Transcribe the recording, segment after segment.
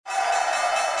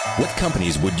What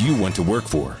companies would you want to work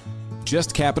for?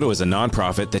 Just Capital is a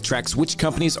nonprofit that tracks which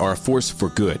companies are a force for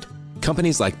good.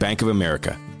 Companies like Bank of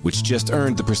America, which just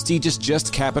earned the prestigious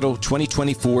Just Capital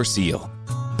 2024 seal.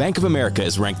 Bank of America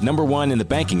is ranked number 1 in the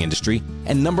banking industry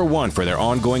and number 1 for their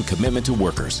ongoing commitment to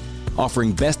workers,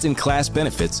 offering best-in-class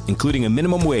benefits, including a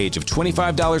minimum wage of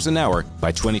 $25 an hour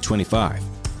by 2025.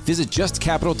 Visit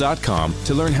justcapital.com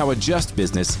to learn how a just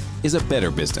business is a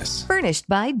better business. Furnished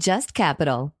by Just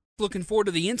Capital. Looking forward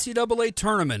to the NCAA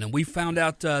tournament, and we found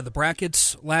out the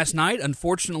brackets last night.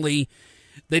 Unfortunately,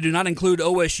 they do not include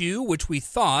OSU, which we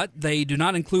thought. They do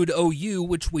not include OU,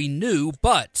 which we knew,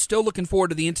 but still looking forward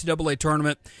to the NCAA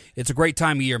tournament. It's a great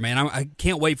time of year, man. I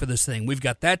can't wait for this thing. We've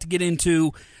got that to get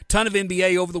into. Ton of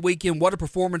NBA over the weekend. What a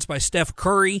performance by Steph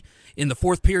Curry in the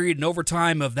fourth period and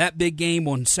overtime of that big game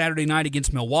on Saturday night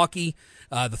against Milwaukee.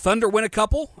 The Thunder win a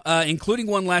couple, including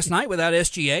one last night without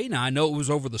SGA. Now, I know it was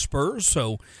over the Spurs,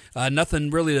 so nothing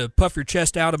really to puff your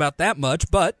chest out about that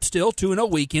much, but still 2-0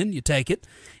 weekend. You take it.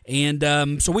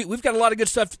 And so we've got a lot of good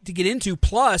stuff to get into.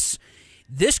 Plus,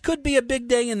 this could be a big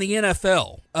day in the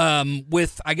NFL.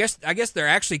 With I guess they're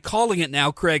actually calling it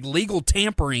now, Craig. Legal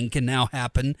tampering can now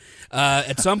happen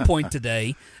at some point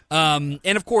today. And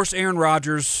of course, Aaron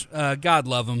Rodgers, God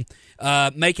love him,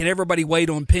 making everybody wait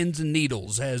on pins and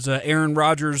needles as Aaron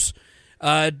Rodgers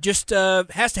just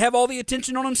has to have all the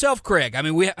attention on himself. Craig, I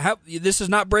mean, this is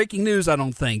not breaking news, I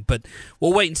don't think, but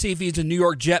we'll wait and see if he's a New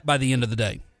York Jet by the end of the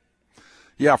day.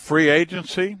 Yeah, free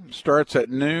agency starts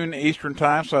at noon Eastern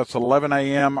time, so that's 11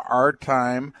 a.m. our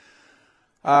time.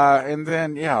 And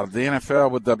then, the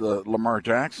NFL with the Lamar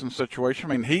Jackson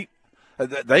situation. I mean,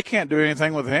 they can't do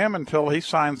anything with him until he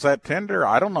signs that tender.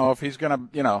 I don't know if he's going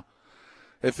to,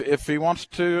 if he wants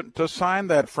to sign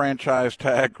that franchise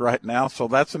tag right now. So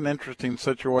that's an interesting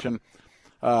situation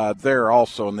there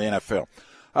also in the NFL.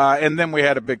 And then we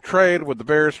had a big trade with the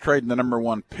Bears trading the number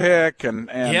 1 pick, and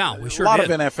we sure a lot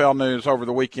did. of NFL news over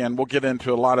the weekend. We'll get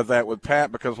into a lot of that with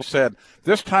Pat because we said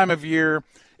this time of year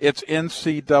it's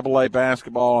NCAA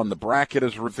basketball, and the bracket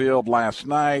is revealed last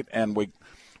night, and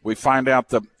we find out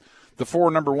the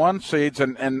 4 number 1 seeds,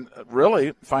 and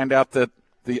really find out that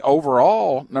the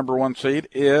overall number 1 seed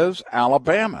is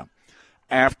Alabama.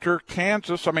 After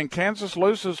Kansas, I mean, Kansas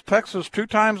loses Texas 2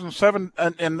 times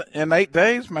in 8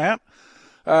 days, Matt.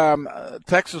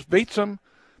 Texas beats them.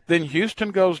 Then Houston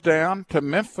goes down to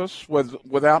Memphis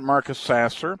without Marcus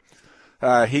Sasser.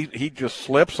 He just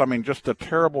slips. I mean, just a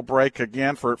terrible break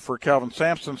again for Kelvin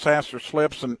Sampson. Sasser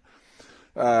slips, and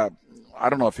I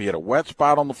don't know if he had a wet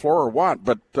spot on the floor or what,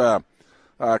 but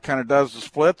kind of does the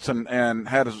splits and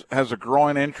has a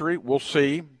groin injury. We'll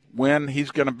see when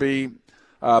he's going to be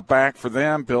back for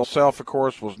them. Bill Self, of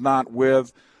course, was not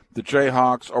with the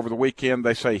Jayhawks over the weekend.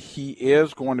 They say he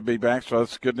is going to be back, so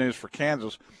that's good news for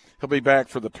Kansas. He'll be back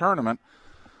for the tournament.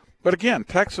 But again,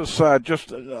 Texas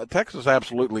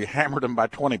absolutely hammered them by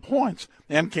 20 points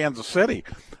in Kansas City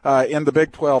in the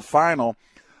Big 12 final.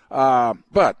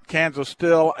 But Kansas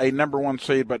still a number 1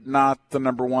 seed, but not the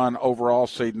number 1 overall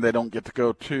seed, and they don't get to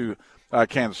go to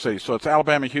Kansas City. So it's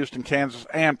Alabama, Houston, Kansas,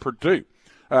 and Purdue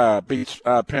beats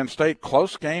Penn State.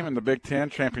 Close game in the Big Ten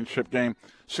championship game.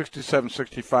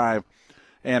 67-65,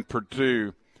 and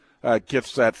Purdue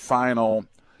gets that final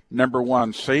number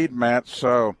 1 seed, Matt.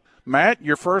 So, Matt,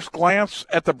 your first glance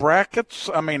at the brackets,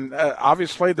 I mean,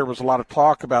 obviously there was a lot of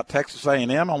talk about Texas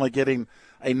A&M only getting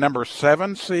a number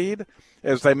 7 seed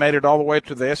as they made it all the way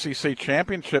to the SEC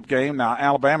championship game. Now,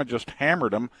 Alabama just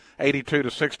hammered them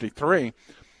 82-63.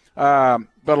 But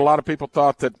a lot of people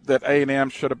thought that A&M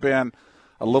should have been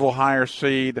a little higher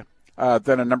seed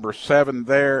than a number 7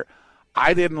 there.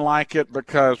 I didn't like it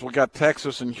because we got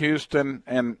Texas and Houston,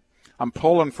 and I'm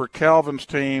pulling for Kelvin's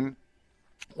team.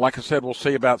 Like I said, we'll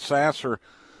see about Sasser.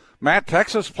 Matt,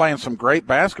 Texas playing some great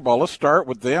basketball. Let's start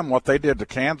with them, what they did to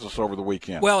Kansas over the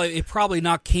weekend. Well, it probably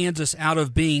knocked Kansas out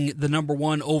of being the number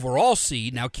 1 overall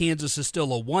seed. Now, Kansas is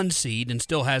still a 1 seed and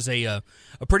still has a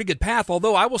pretty good path,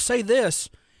 although I will say this.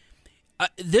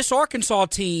 This Arkansas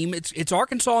team, it's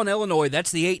Arkansas and Illinois.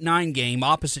 That's the 8-9 game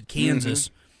opposite Kansas.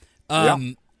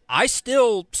 Mm-hmm. I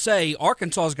still say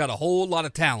Arkansas's got a whole lot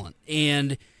of talent.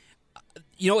 And,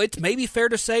 it's maybe fair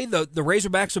to say the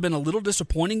Razorbacks have been a little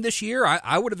disappointing this year.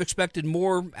 I would have expected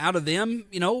more out of them,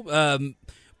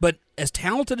 but as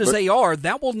talented as they are,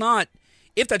 that will not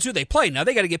 – if that's who they play. Now,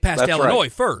 they got to get past Illinois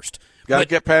first. Got to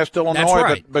get past Illinois, that's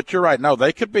right. But you're right. No,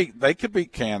 they could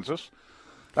beat Kansas.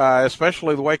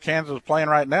 Especially the way Kansas is playing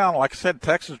right now. Like I said,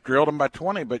 Texas drilled them by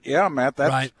 20. But, yeah, Matt,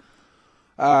 that's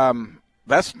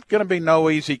going to be no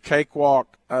easy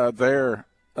cakewalk there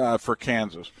for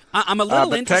Kansas. I'm a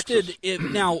little interested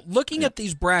now, looking at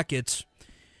these brackets,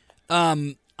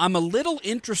 I'm I'm a little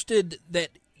interested that,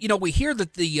 we hear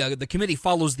that the committee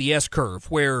follows the S curve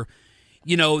where,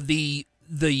 the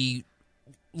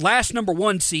last number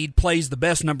 1 seed plays the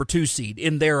best number 2 seed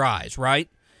in their eyes, right?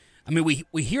 I mean,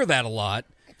 we hear that a lot.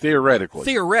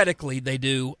 Theoretically, they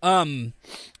do.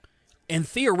 And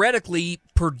theoretically,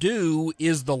 Purdue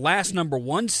is the last number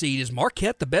 1 seed. Is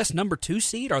Marquette the best number 2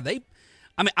 seed? Are they?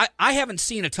 I mean, I haven't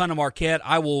seen a ton of Marquette.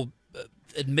 I will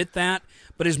admit that.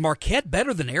 But is Marquette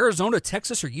better than Arizona,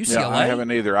 Texas, or UCLA? Yeah, I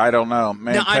haven't either. I don't know.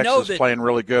 Man, now, Texas is playing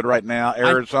really good right now.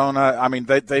 Arizona,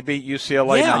 they beat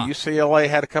UCLA. Yeah. Now, UCLA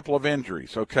had a couple of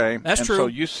injuries, okay? That's true. So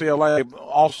UCLA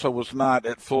also was not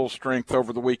at full strength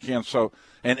over the weekend. So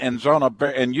and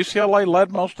UCLA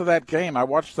led most of that game. I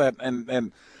watched that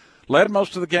and led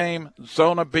most of the game.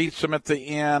 Zona beats them at the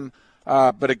end.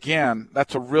 But, again,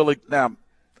 that's a really – now,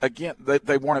 again,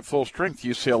 they weren't at full strength,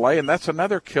 UCLA, and that's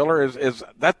another killer.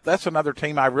 That's another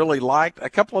team I really liked. A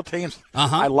couple of teams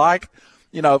I liked,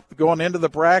 going into the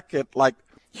bracket, like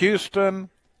Houston,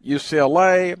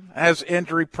 UCLA has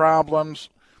injury problems.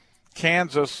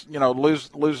 Kansas,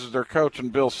 loses their coach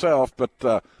and Bill Self,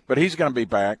 but he's going to be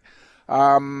back.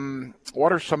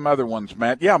 What are some other ones,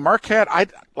 Matt? Yeah, Marquette.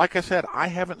 Like I said, I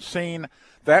haven't seen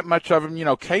that much of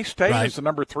them. K-State is the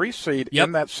number 3 seed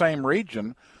in that same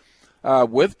region.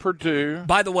 With Purdue.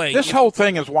 By the way, this whole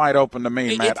thing is wide open to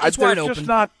me, Matt. It's wide open.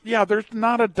 There's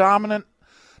not a dominant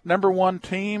number 1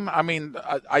 team. I mean,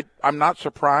 I'm not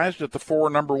surprised at the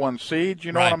 4 number 1 seeds.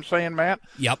 You know what I'm saying, Matt?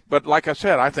 Yep. But like I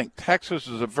said, I think Texas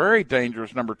is a very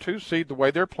dangerous number 2 seed the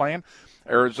way they're playing.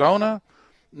 Arizona,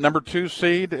 number 2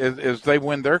 seed, is they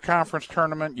win their conference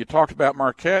tournament. You talked about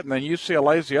Marquette, and then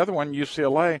UCLA is the other one.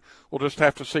 UCLA, we'll just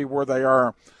have to see where they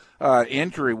are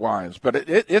injury-wise, but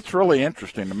it's really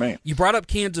interesting to me. You brought up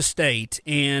Kansas State,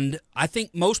 and I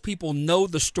think most people know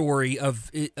the story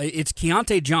of it's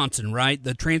Keontae Johnson, right,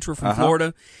 the transfer from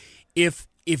Florida. If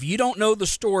you don't know the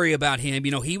story about him,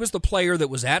 he was the player that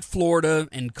was at Florida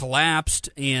and collapsed,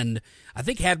 and I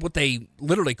think had what they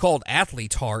literally called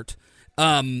athlete's heart.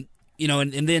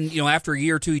 And then, after a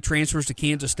year or two, he transfers to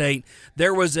Kansas State.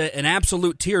 There was an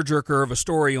absolute tearjerker of a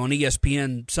story on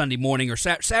ESPN Sunday morning or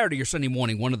Saturday or Sunday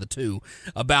morning, one of the two,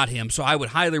 about him. So I would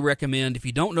highly recommend, if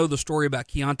you don't know the story about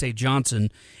Keontae Johnson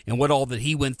and what all that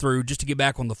he went through just to get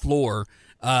back on the floor,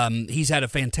 he's had a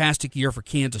fantastic year for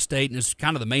Kansas State, and it's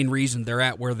kind of the main reason they're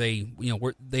at where they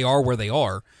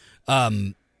are.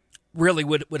 Really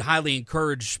would highly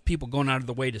encourage people going out of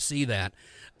the way to see that.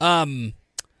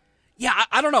 Yeah,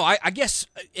 I don't know. I guess,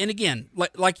 and again,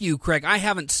 like you, Craig, I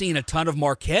haven't seen a ton of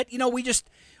Marquette.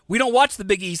 We don't watch the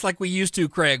Big East like we used to,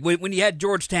 Craig. When you had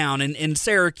Georgetown and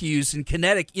Syracuse and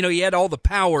Connecticut, you had all the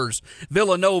powers,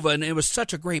 Villanova, and it was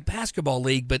such a great basketball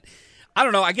league. But I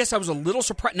don't know. I guess I was a little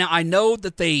surprised. Now, I know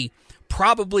that they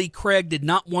probably, Craig, did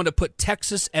not want to put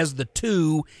Texas as the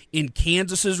 2 in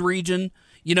Kansas's region.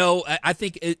 I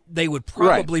think they would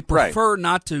probably prefer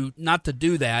not to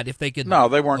do that if they could. No,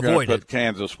 they weren't going to put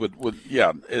Kansas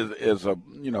is a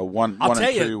one and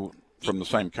 2 from the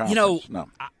same conference. No.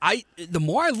 The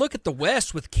more I look at the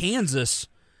West with Kansas,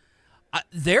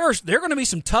 there are going to be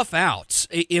some tough outs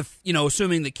if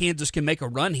assuming that Kansas can make a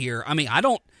run here. I mean, I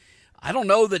don't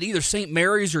know that either St.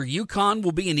 Mary's or UConn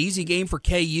will be an easy game for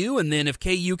KU, and then if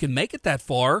KU can make it that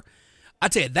far. I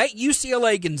tell you, that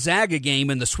UCLA-Gonzaga game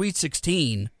in the Sweet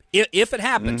 16, if it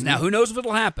happens, now who knows if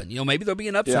it'll happen? Maybe there'll be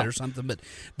an upset or something, but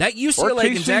that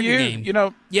UCLA-Gonzaga game.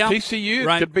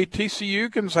 TCU could be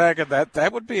TCU-Gonzaga.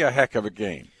 That would be a heck of a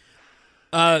game.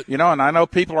 And I know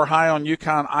people are high on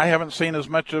UConn. I haven't seen as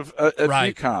much of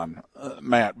UConn,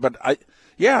 Matt, but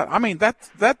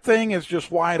that thing is just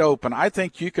wide open. I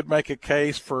think you could make a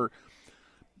case for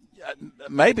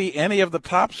maybe any of the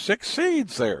top 6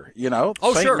 seeds there,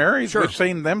 St. Mary's, we've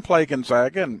seen them play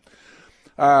Gonzaga.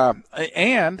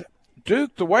 And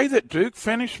Duke, the way that Duke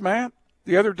finished, Matt,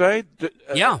 the other day,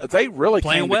 they really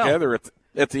came together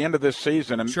at the end of this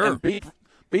season and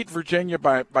beat Virginia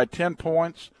by 10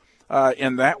 points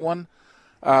in that one.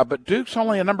 But Duke's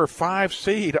only a number 5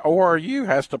 seed. ORU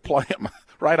has to play them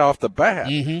right off the bat.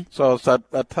 So it's a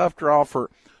tough draw for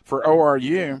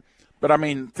ORU. But,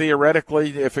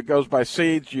 theoretically, if it goes by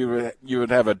seeds, you would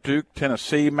have a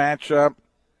Duke-Tennessee matchup.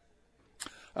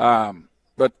 I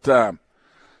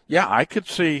could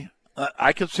see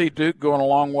Duke going a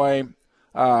long way in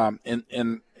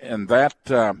the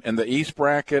East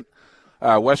bracket.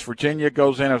 West Virginia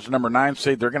goes in as the number 9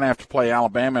 seed. They're going to have to play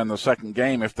Alabama in the second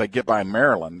game if they get by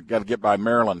Maryland. Got to get by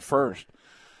Maryland first.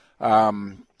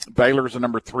 Baylor's the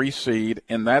number 3 seed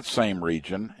in that same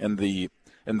region, in the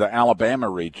Alabama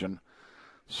region.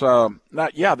 So,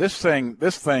 this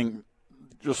thing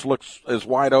just looks as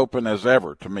wide open as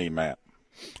ever to me, Matt.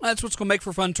 That's what's going to make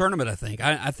for a fun tournament, I think.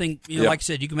 I think, like I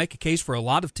said, you can make a case for a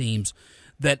lot of teams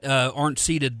that aren't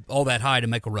seeded all that high to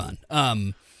make a run.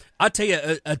 I'll tell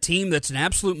you, a team that's an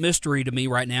absolute mystery to me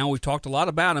right now, we've talked a lot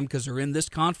about them because they're in this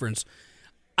conference.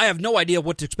 I have no idea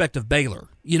what to expect of Baylor.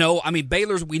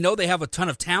 Baylor's, we know they have a ton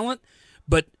of talent,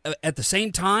 but at the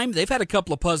same time, they've had a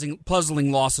couple of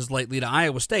puzzling losses lately to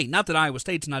Iowa State. Not that Iowa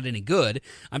State's not any good.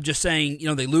 I'm just saying,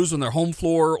 they lose on their home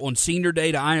floor on senior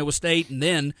day to Iowa State, and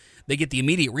then they get the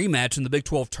immediate rematch in the Big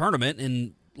 12 tournament.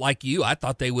 And like you, I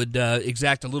thought they would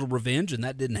exact a little revenge, and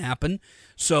that didn't happen.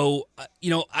 So,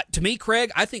 to me,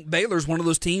 Craig, I think Baylor's one of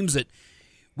those teams that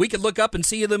we could look up and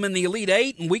see them in the Elite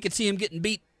Eight, and we could see them getting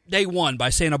beat day one by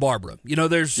Santa Barbara.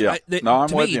 There's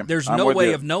no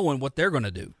way of knowing what they're going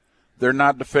to do. They're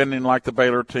not defending like the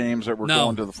Baylor teams that were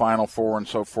going to the Final Four and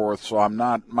so forth. So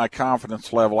my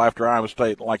confidence level after Iowa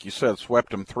State, like you said,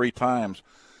 swept them 3 times.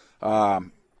 I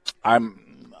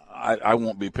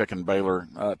won't be picking Baylor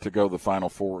to go to the Final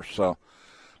Four. So,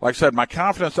 like I said, my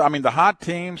confidence. The hot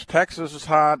teams, Texas is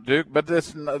hot, Duke, but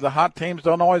the hot teams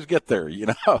don't always get there.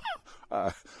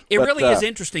 It really is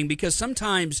interesting because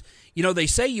sometimes, they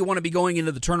say you want to be going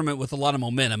into the tournament with a lot of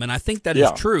momentum, and I think that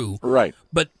is true. Right.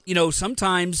 But,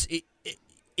 sometimes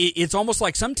it's almost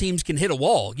like some teams can hit a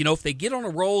wall. If they get on a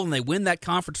roll and they win that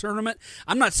conference tournament,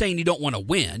 I'm not saying you don't want to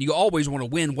win. You always want to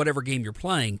win whatever game you're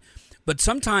playing. But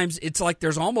sometimes it's like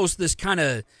there's almost this kind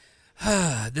of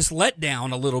this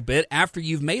letdown a little bit after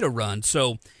you've made a run.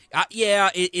 So,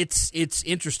 it's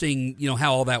interesting,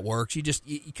 how all that works. You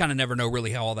kind of never know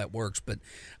really how all that works. But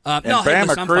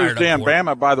Bama cruised in.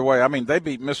 Bama, by the way, they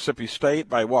beat Mississippi State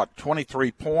by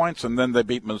 23 points, and then they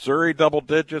beat Missouri double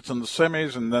digits in the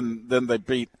semis, and then they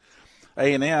beat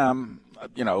A&M,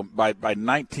 by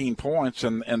 19 points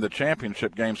in the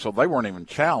championship game. So they weren't even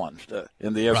challenged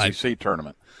in the SEC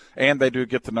tournament, and they do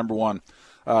get the number 1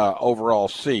 overall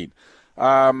seed.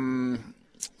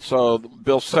 So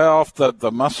Bill Self,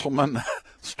 the Musselman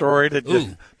story. Did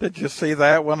you see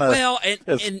that one?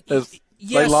 Yes.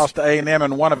 They lost to A&M,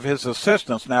 and one of his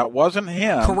assistants. Now it wasn't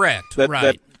him, correct?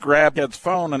 That grabbed his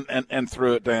phone and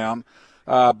threw it down.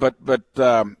 But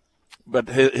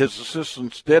his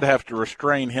assistants did have to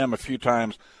restrain him a few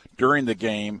times during the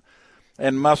game.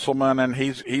 And Musselman, and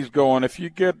he's going, if you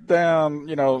get down,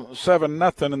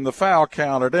 7-0 in the foul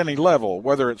count at any level,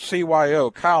 whether it's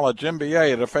CYO, college,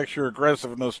 NBA, it affects your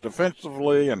aggressiveness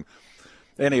defensively. And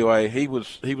anyway, he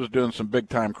was doing some big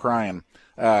time crying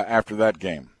after that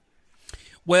game.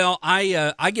 Well,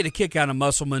 I get a kick out of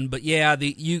Musselman, but you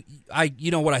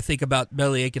know what I think about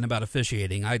belly aching about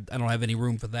officiating. I don't have any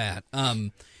room for that.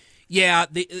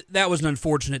 That was an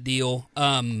unfortunate deal.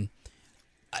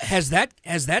 Has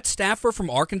that staffer from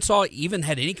Arkansas even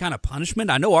had any kind of punishment?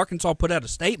 I know Arkansas put out a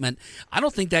statement. I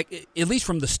don't think that, at least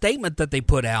from the statement that they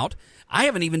put out, I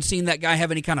haven't even seen that guy have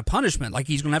any kind of punishment, like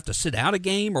he's going to have to sit out a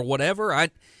game or whatever. I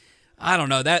don't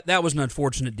know. That was an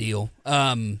unfortunate deal.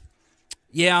 Arkansas.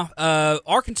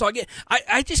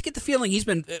 I just get the feeling he's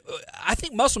been. I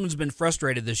think Musselman's been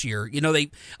frustrated this year.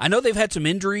 I know they've had some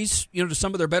injuries, to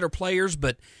some of their better players,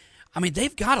 but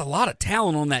they've got a lot of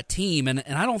talent on that team, and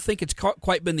I don't think it's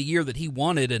quite been the year that he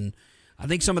wanted, and I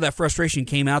think some of that frustration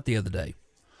came out the other day.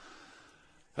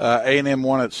 A&M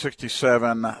won at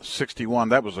 67-61.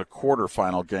 That was a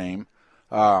quarterfinal game.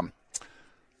 And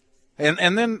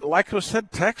then, like I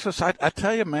said, Texas, I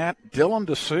tell you, Matt, Dylan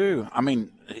DeSue,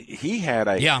 he had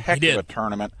a heck of a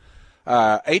tournament.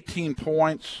 18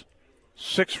 points,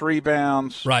 6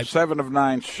 rebounds, 7 of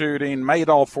 9 shooting, made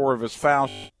all 4 of his foul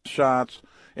shots.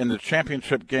 In the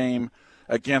championship game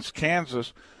against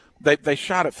Kansas, they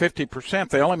shot at 50%.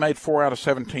 They only made 4 out of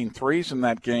 17 threes in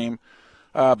that game,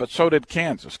 but so did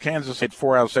Kansas. Kansas made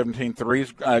 4 out of 17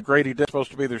 threes. Grady Dick's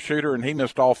supposed to be their shooter, and he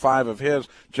missed all 5 of his.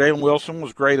 Jalen Wilson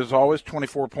was great as always,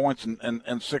 24 points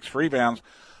and 6 rebounds.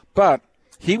 But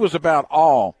he was about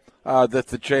all that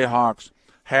the Jayhawks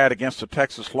had against the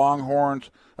Texas Longhorns.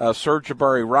 Serge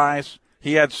Jabari Rice,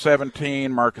 he had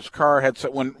 17. Marcus Carr had –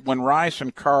 when Rice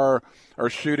and Carr – are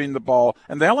shooting the ball,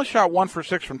 and they only shot 1 for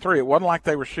 6 from 3. It wasn't like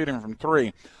they were shooting from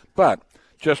 3, but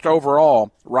just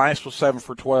overall, Rice was 7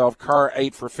 for 12, Carr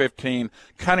 8 for 15.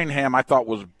 Cunningham, I thought,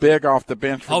 was big off the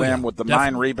bench for them with the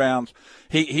definitely. 9 rebounds.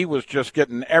 He was just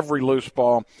getting every loose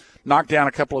ball. Knocked down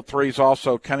a couple of threes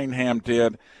also, Cunningham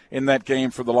did in that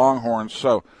game for the Longhorns.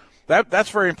 So that's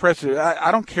very impressive.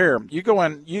 I don't care. You go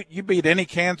in, you beat any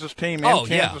Kansas team in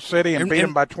Kansas City and beat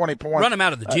them by 20 points. Run them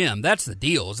out of the gym. That's the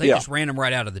deal. They just ran them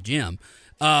right out of the gym.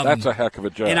 That's a heck of a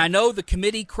job. And I know the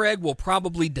committee, Craig, will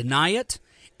probably deny it.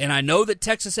 And I know that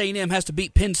Texas A&M has to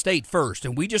beat Penn State first.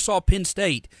 And we just saw Penn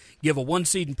State give a 1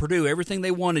 seed in Purdue everything they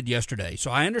wanted yesterday.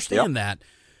 So I understand that.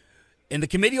 And the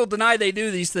committee will deny they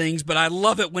do these things, but I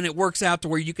love it when it works out to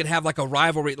where you could have like a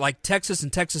rivalry, like Texas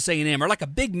and Texas A&M, or like a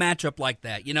big matchup like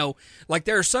that. You know, like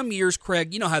there are some years,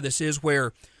 Craig, you know how this is,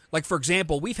 where, like for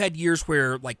example, we've had years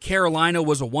where like Carolina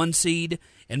was a 1 seed,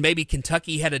 and maybe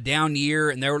Kentucky had a down year,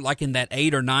 and they're like in that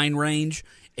 8 or 9 range.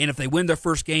 And if they win their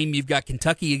first game, you've got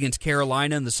Kentucky against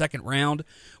Carolina in the second round.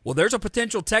 Well, there's a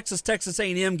potential Texas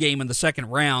A&M game in the second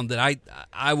round that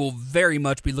I will very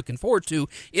much be looking forward to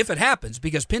if it happens,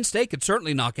 because Penn State could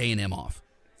certainly knock A&M off.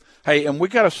 Hey, and we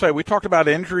got to say, we talked about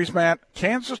injuries, Matt.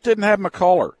 Kansas didn't have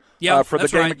McCullough for the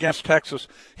game against Texas.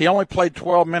 He only played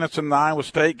 12 minutes in the Iowa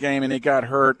State game, and he got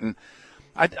hurt. And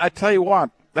I tell you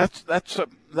what, that's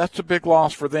a big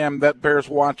loss for them. That bears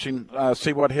watching.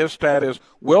 See what his stat is.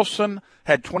 Wilson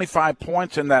had 25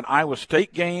 points in that Iowa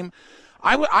State game.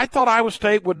 I thought Iowa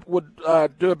State would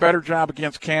do a better job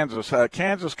against Kansas.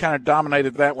 Kansas kind of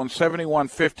dominated that one,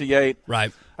 71-58.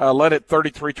 Right. Led it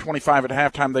 33-25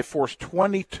 at halftime. They forced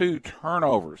 22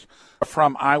 turnovers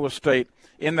from Iowa State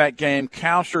in that game.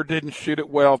 Kauscher didn't shoot it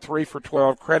well, 3 for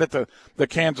 12. Credit the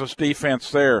Kansas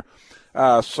defense there.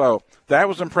 So that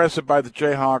was impressive by the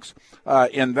Jayhawks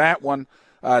in that one.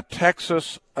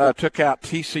 Texas took out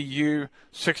TCU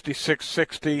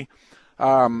 66-60.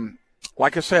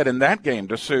 Like I said, in that game,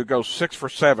 Dessou goes 6 for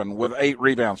 7 with 8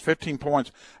 rebounds, 15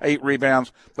 points, 8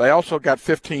 rebounds. They also got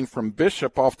 15 from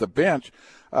Bishop off the bench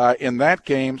in that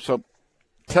game. So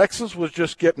Texas was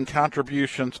just getting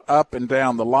contributions up and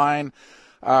down the line.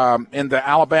 In the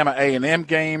Alabama A&M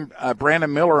game,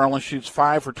 Brandon Miller only shoots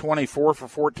 5 for 24 for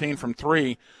 14 from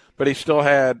 3, but he still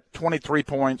had 23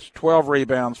 points, 12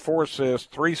 rebounds, 4 assists,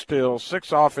 3 steals,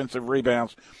 6 offensive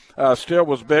rebounds. Still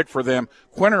was big for them.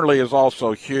 Quinterly is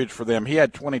also huge for them. He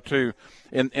had 22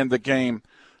 in the game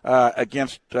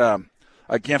against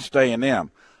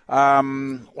A&M.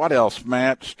 What else,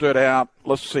 Matt, stood out?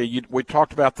 Let's see. We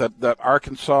talked about that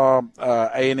Arkansas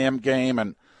A&M game,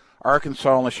 and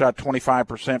Arkansas only shot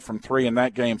 25% from 3 in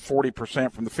that game,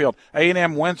 40% from the field.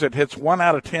 A&M wins it, hits 1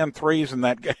 out of 10 threes in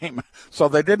that game. So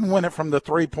they didn't win it from the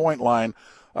 3-point line.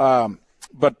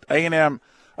 But A&M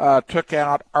took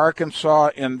out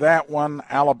Arkansas in that one.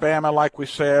 Alabama, like we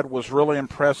said, was really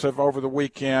impressive over the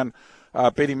weekend,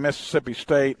 beating Mississippi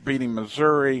State, beating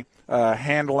Missouri,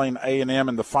 handling A&M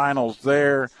in the finals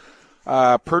there.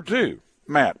 Purdue,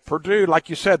 Matt, Purdue, like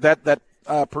you said, that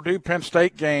Purdue-Penn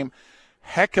State game,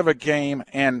 heck of a game.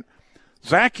 And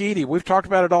Zach Edey, we've talked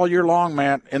about it all year long,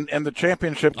 Matt. In the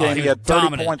championship game, he had 30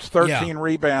 dominant. points, 13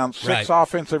 rebounds, 6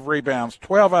 offensive rebounds,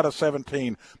 12 out of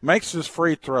 17, makes his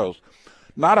free throws.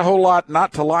 Not a whole lot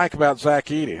not to like about Zach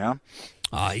Edey, huh?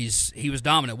 He was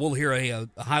dominant. We'll hear a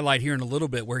highlight here in a little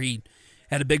bit where he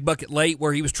had a big bucket late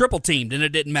where he was triple-teamed, and it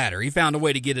didn't matter. He found a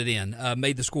way to get it in,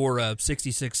 made the score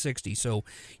 66-60. So,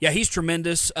 yeah, he's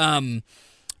tremendous. He'll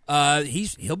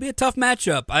be a tough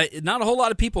matchup. Not a whole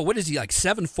lot of people. What is he, like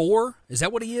 7'4"? Is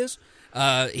that what he is?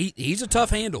 He's a tough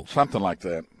handle. Something like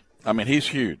that. I mean, he's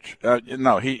huge.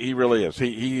 No, he really is.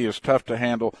 He is tough to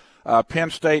handle. Penn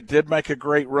State did make a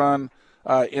great run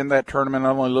in that tournament,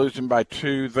 only losing by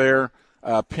 2 there.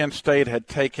 Penn State had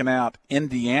taken out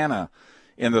Indiana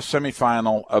in the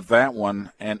semifinal of that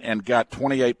one and got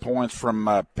 28 points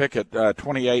from Pickett,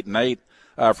 28 and 8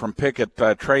 from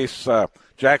Pickett. Trace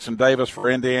Jackson Davis for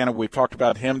Indiana, we've talked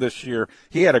about him this year.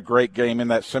 He had a great game in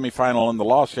that semifinal. In the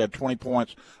loss, he had 20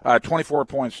 points, 24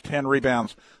 points, 10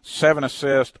 rebounds, 7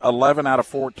 assists, 11 out of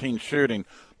 14 shooting,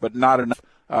 but not enough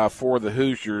for the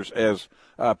Hoosiers as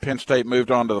Penn State moved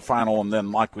on to the final and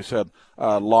then, like we said,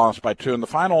 lost by 2 in the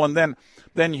final. And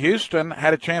then Houston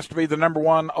had a chance to be the number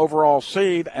 1 overall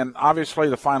seed, and obviously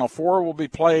the Final Four will be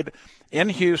played in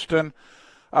Houston.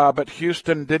 But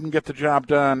Houston didn't get the job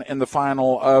done in the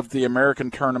final of the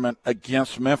American tournament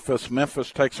against Memphis.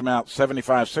 Memphis takes them out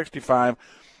 75-65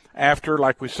 after,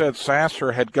 like we said,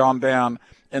 Sasser had gone down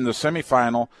in the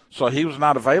semifinal, so he was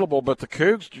not available. But the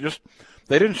Cougs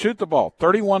they didn't shoot the ball.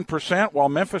 31%, while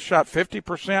Memphis shot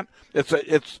 50%.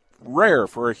 It's rare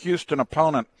for a Houston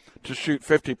opponent to shoot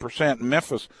 50%.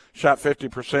 Memphis shot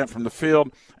 50% from the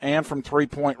field and from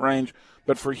 3-point range.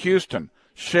 But for Houston,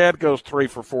 Shed goes 3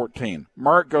 for 14.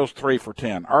 Mark goes 3 for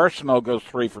 10. Arsenault goes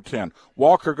 3 for 10.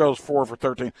 Walker goes 4 for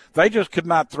 13. They just could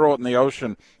not throw it in the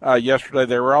ocean yesterday.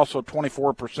 They were also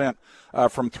 24%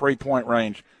 from 3-point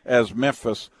range as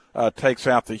Memphis takes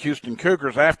out the Houston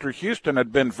Cougars after Houston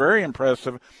had been very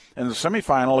impressive in the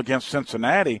semifinal against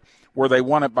Cincinnati, where they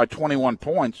won it by 21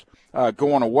 points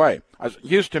going away.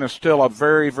 Houston is still a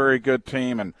very, very good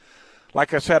team. And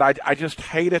like I said, I just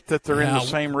hate it that they're in the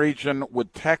same region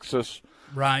with Texas.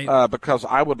 Right. Because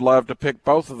I would love to pick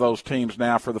both of those teams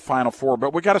now for the Final Four.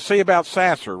 But we got to see about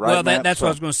Sasser, right? Well, Matt? that's what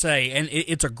I was going to say. And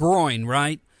it's a groin,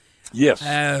 right? Yes.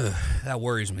 That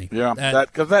worries me. Yeah,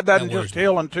 because that doesn't just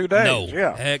heal in 2 days. No,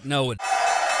 yeah. heck no.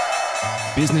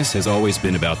 Business has always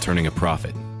been about turning a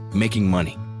profit, making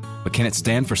money. But can it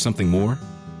stand for something more?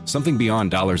 Something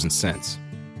beyond dollars and cents?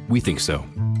 We think so.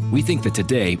 We think that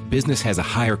today, business has a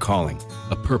higher calling,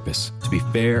 a purpose to be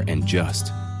fair and just,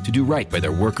 to do right by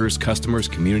their workers, customers,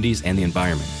 communities, and the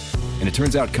environment. And it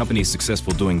turns out companies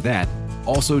successful doing that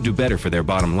also do better for their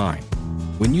bottom line.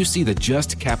 When you see the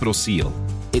Just Capital seal,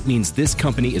 it means this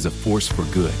company is a force for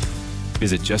good.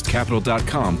 Visit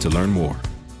justcapital.com to learn more.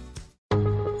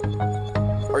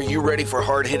 Are you ready for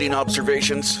hard-hitting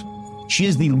observations? She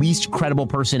is the least credible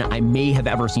person I may have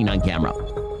ever seen on camera.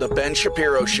 The Ben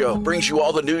Shapiro Show brings you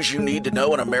all the news you need to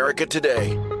know in America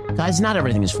today. Guys, not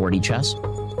everything is 4D chess.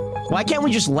 Why can't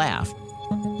we just laugh?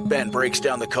 Ben breaks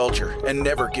down the culture and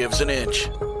never gives an inch.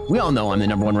 We all know I'm the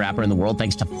 #1 rapper in the world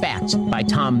thanks to Facts by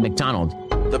Tom McDonald.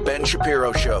 The Ben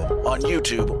Shapiro Show on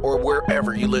YouTube or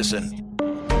wherever you listen.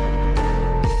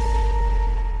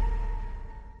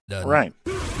 Right.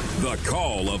 The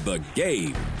Call of the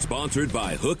Game, sponsored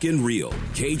by Hook and Reel,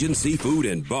 Cajun Seafood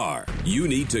and Bar. You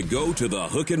need to go to the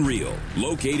Hook and Reel,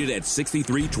 located at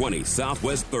 6320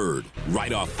 Southwest 3rd,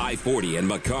 right off I-40 and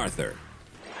MacArthur.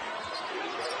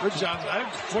 Good job. I'm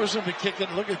forcing him to kick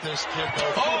it. Look at this kid, though.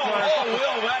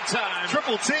 Will, that time.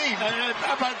 Triple team. And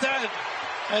how about that?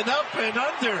 And up and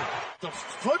under. The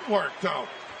footwork, though.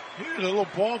 Here, a little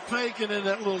ball fake and then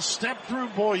that little step through.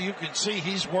 Boy, you can see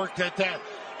he's worked at that.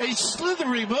 A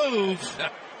slithery move.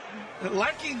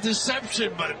 Lacking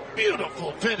deception, but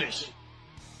beautiful finish.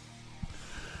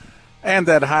 And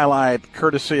that highlight,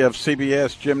 courtesy of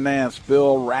CBS, Jim Nantz,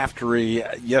 Bill Raftery,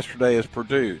 yesterday as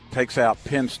Purdue takes out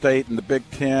Penn State in the Big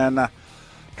Ten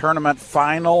tournament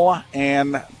final,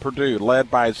 and Purdue, led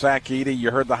by Zach Edey.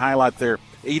 You heard the highlight there.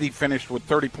 Edey finished with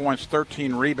 30 points,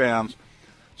 13 rebounds,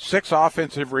 6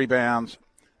 offensive rebounds,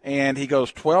 and he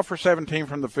goes 12 for 17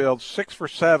 from the field, 6 for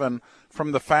 7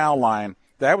 from the foul line.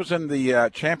 That was in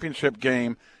the championship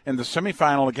game in the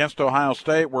semifinal against Ohio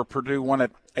State, where Purdue won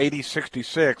at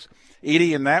 80-66.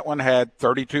 Edey in that one had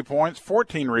 32 points,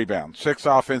 14 rebounds, 6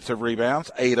 offensive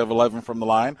rebounds, 8 of 11 from the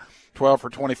line, 12 for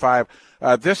 25.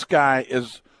 This guy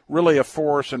is really a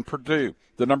force in Purdue,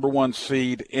 the #1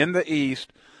 seed in the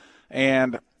East,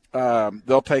 and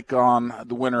they'll take on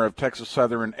the winner of Texas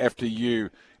Southern FDU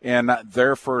in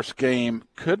their first game.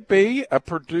 Could be a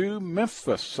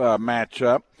Purdue-Memphis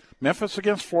matchup. Memphis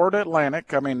against Florida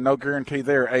Atlantic. I mean, no guarantee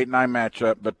there, 8-9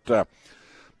 matchup, but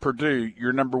Purdue,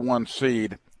 your #1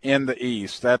 seed in the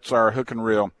East. That's our Hook and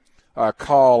Reel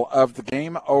call of the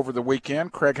game over the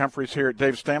weekend. Craig Humphreys here at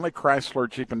Dave Stanley, Chrysler,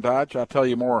 Jeep and Dodge. I'll tell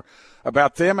you more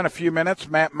about them in a few minutes.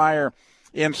 Matt Meyer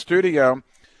in studio.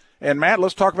 And, Matt,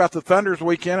 let's talk about the Thunder's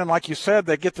weekend. And like you said,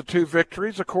 they get the 2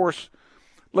 victories. Of course,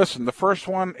 listen, the first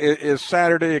one is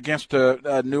Saturday against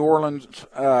a New Orleans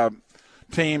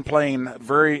team playing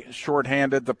very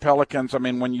shorthanded. The Pelicans, I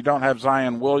mean, when you don't have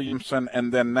Zion Williamson,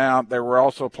 and then now they were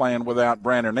also playing without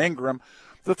Brandon Ingram,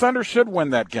 the Thunder should win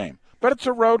that game. But it's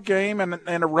a road game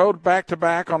and a road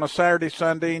back-to-back on a Saturday,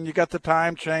 Sunday, and you got the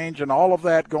time change and all of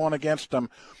that going against them.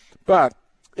 But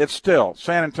it's still,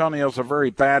 San Antonio's a very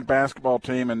bad basketball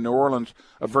team, and New Orleans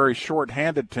a very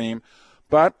short-handed team.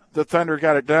 But the Thunder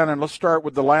got it done, and let's start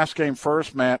with the last game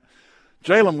first, Matt.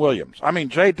 Jalen Williams. I mean,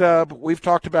 J-Dub, we've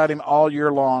talked about him all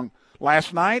year long.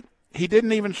 Last night, he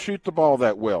didn't even shoot the ball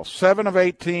that well. 7 of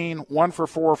 18, 1 for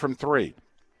 4 from 3.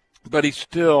 But he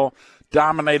still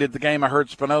dominated the game. I heard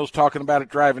Spinoza talking about it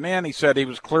driving in. He said he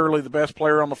was clearly the best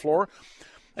player on the floor,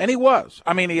 and he was.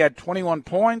 I mean, he had 21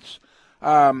 points.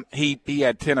 He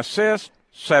had 10 assists,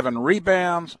 7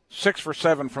 rebounds, 6 for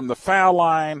 7 from the foul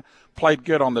line, played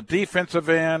good on the defensive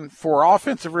end, 4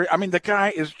 offensive. I mean, the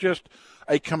guy is just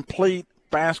a complete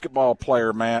basketball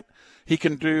player, Matt. He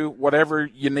can do whatever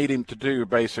you need him to do,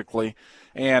 basically.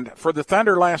 And for the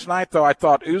Thunder last night, though, I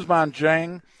thought Ousmane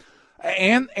Dieng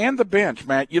and the bench,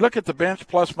 Matt. You look at the bench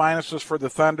plus minuses for the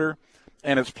Thunder,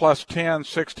 and it's plus 10,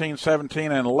 16,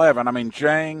 17, and 11. I mean,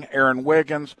 Dieng, Aaron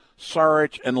Wiggins,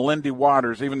 Saric, and Lindy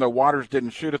Waters, even though Waters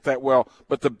didn't shoot it that well.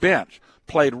 But the bench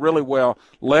played really well,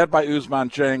 led by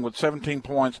Ousmane Dieng with 17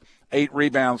 points, 8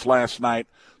 rebounds last night.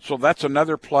 So that's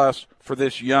another plus for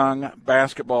this young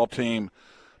basketball team.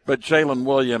 But Jalen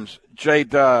Williams,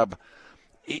 J-Dub,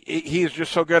 he is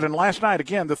just so good. And last night,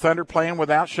 again, the Thunder playing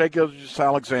without Shai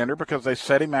Gilgeous-Alexander because they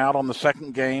set him out on the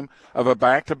second game of a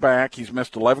back-to-back. He's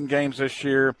missed 11 games this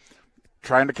year,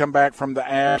 trying to come back from the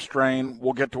ab strain.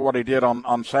 We'll get to what he did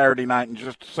on Saturday night in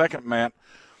just a second, Matt.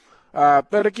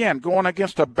 But again, going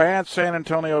against a bad San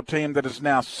Antonio team that is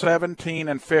now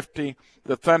 17-50,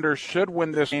 the Thunder should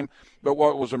win this game. But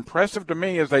what was impressive to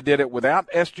me is they did it without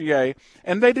SGA,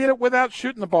 and they did it without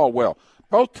shooting the ball well.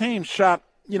 Both teams shot,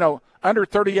 under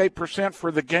 38%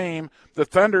 for the game. The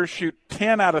Thunder shoot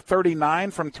 10 out of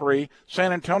 39 from three.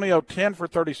 San Antonio 10 for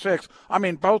 36. I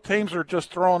mean, both teams are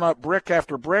just throwing up brick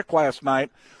after brick last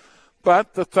night.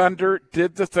 But the Thunder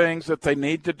did the things that they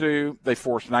need to do. They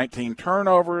forced 19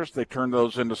 turnovers. They turned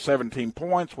those into 17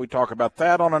 points. We talk about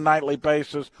that on a nightly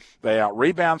basis. They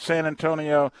out-rebound San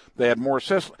Antonio. They had more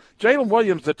assists. Jalen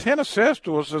Williams, the 10 assists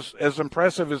was as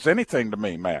impressive as anything to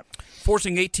me, Matt.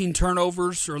 Forcing 18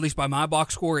 turnovers, or at least by my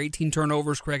box score, 18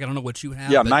 turnovers. Craig, I don't know what you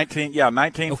have. Yeah, 19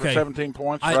 okay. For 17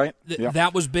 points, right?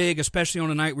 That was big, especially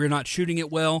on a night where you're not shooting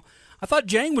it well. I thought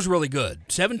Jang was really good.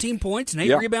 17 points and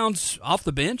 8 rebounds off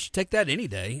the bench. Take that any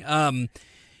day.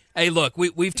 Hey, look,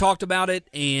 we've talked about it,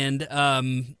 and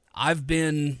I've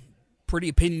been pretty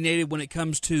opinionated when it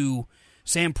comes to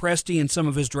Sam Presti and some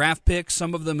of his draft picks.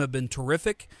 Some of them have been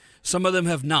terrific. Some of them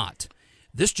have not.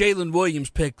 This Jalen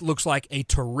Williams pick looks like a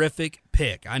terrific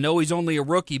pick. I know he's only a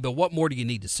rookie, but what more do you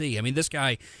need to see? I mean, this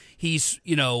guy, he's,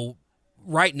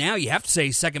 right now you have to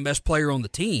say second best player on the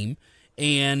team.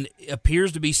 And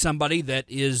appears to be somebody that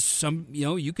is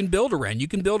you can build around. You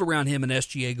can build around him and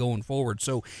SGA going forward.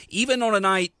 So even on a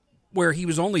night where he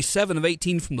was only 7 of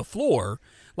 18 from the floor,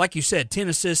 like you said, 10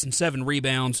 assists and 7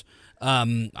 rebounds,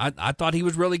 I thought he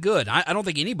was really good. I don't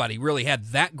think anybody really had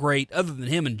that great, other than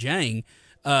him and Jang,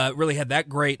 really had that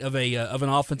great of an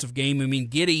offensive game. I mean,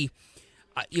 Giddey,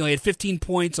 he had 15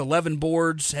 points, 11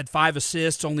 boards, had 5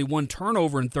 assists, only 1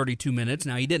 turnover in 32 minutes.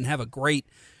 Now, he didn't have a great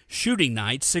shooting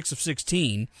night, 6 of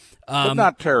 16. But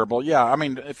not terrible, yeah. I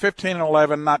mean, 15 and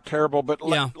 11, not terrible. But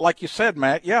like you said,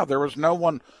 Matt, there's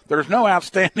no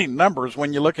outstanding numbers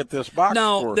when you look at this box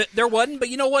score. No, there wasn't. But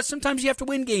you know what? Sometimes you have to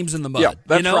win games in the mud. Yeah,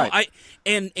 that's right.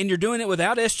 And you're doing it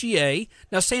without SGA.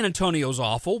 Now, San Antonio's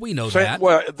awful. We know that.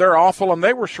 Well, they're awful, and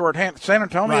they were shorthanded. San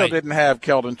Antonio didn't have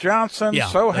Keldon Johnson,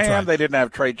 Sohan. Right. They didn't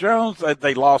have Trey Jones.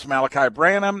 They lost Malachi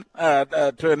Branham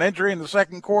to an injury in the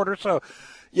second quarter. So,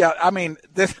 yeah, I mean,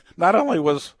 this not only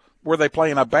were they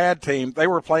playing a bad team, they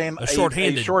were playing a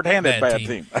shorthanded bad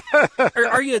team.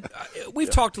 Are you? We've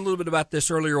talked a little bit about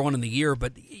this earlier on in the year,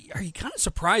 but are you kind of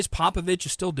surprised Popovich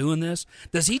is still doing this?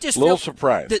 Does he just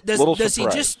surprised? Does he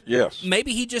just? Yes.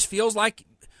 Maybe he just feels like.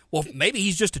 Well, maybe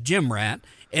he's just a gym rat,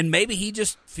 and maybe he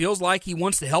just feels like he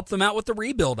wants to help them out with the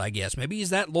rebuild. I guess maybe he's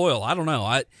that loyal. I don't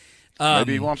know.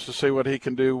 Maybe he wants to see what he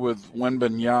can do with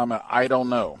Wembanyama. I don't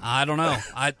know. I don't know.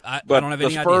 I but don't have any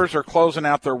idea. The Spurs are closing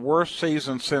out their worst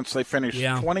season since they finished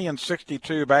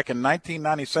 20-62 back in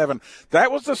 1997.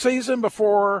 That was the season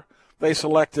before they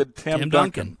selected Tim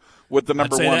Duncan with the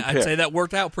number 1 pick. I'd say that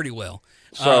worked out pretty well.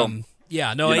 So,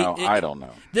 I don't know.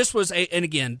 This was and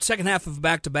again, second half of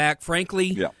back-to-back, frankly.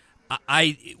 Yeah.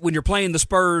 When you're playing the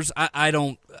Spurs,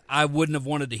 I wouldn't have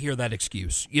wanted to hear that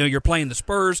excuse. You're playing the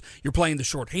Spurs, you're playing the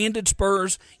shorthanded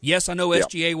Spurs. Yes, I know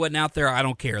SGA wasn't out there. I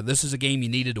don't care. This is a game you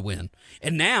needed to win.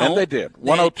 And now they did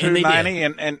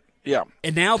 102-90,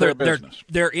 and now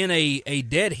they're in a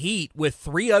dead heat with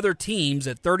 3 other teams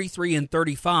at 33 and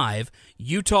 35.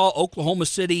 Utah, Oklahoma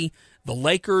City, the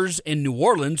Lakers, and New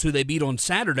Orleans, who they beat on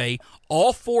Saturday.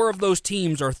 All 4 of those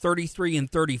teams are 33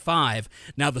 and 35.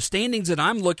 Now, the standings that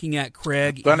I'm looking at,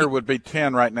 Craig, Thunder would be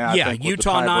 10 right now. Yeah, I think,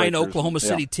 Utah 9, Oklahoma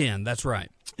City 10. That's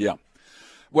right. Yeah.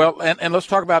 Well, and let's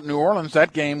talk about New Orleans.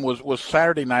 That game was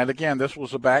Saturday night. Again, this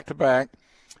was a back-to-back.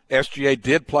 SGA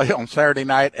did play on Saturday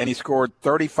night, and he scored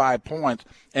 35 points.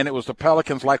 And it was the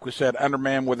Pelicans, like we said,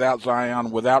 undermanned without Zion,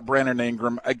 without Brandon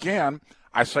Ingram. Again,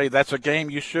 I say that's a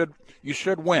game you should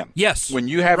win. Yes. When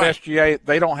you have SGA,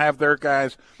 they don't have their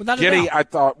guys. Giddey, I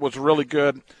thought, was really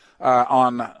good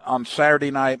on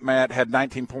Saturday night. Matt had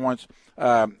 19 points,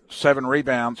 7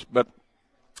 rebounds. But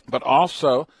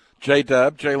also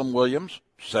J-Dub, Jalen Williams,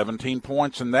 17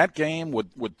 points in that game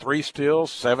with 3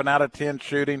 steals, 7 out of 10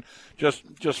 shooting.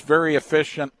 Just very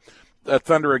efficient.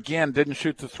 Thunder, again, didn't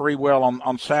shoot the 3 well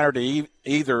on Saturday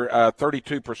either,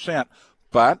 32%.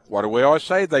 But what do we always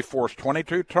say? They forced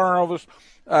 22 turnovers.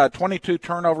 They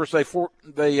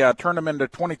turned them into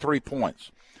 23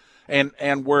 points.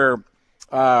 And where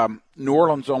New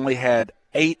Orleans only had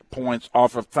 8 points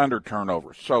off of Thunder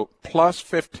turnovers. So plus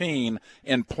 15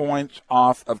 in points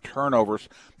off of turnovers.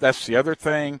 That's the other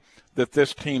thing that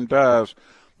this team does.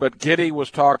 But Giddey was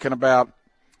talking about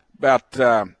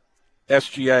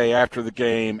SGA after the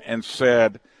game and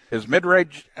said his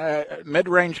mid-range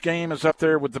game is up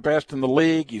there with the best in the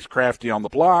league. He's crafty on the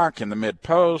block, in the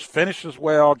mid-post, finishes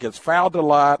well, gets fouled a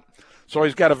lot. So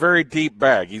he's got a very deep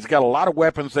bag. He's got a lot of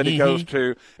weapons that he goes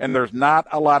to, and there's not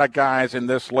a lot of guys in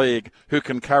this league who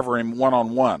can cover him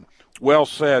one-on-one. Well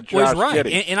said, Josh. Well, he's right.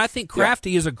 Giddey. And I think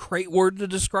crafty is a great word to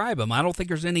describe him. I don't think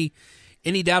there's any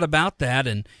doubt about that.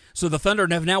 And so the Thunder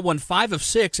have now won 5 of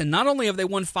 6, and not only have they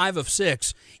won 5 of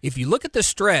 6, if you look at this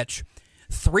stretch,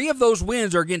 3 of those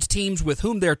wins are against teams with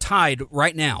whom they're tied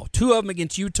right now. 2 of them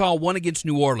against Utah, 1 against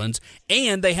New Orleans,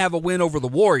 and they have a win over the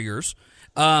Warriors.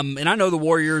 And I know the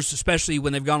Warriors, especially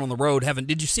when they've gone on the road, haven't.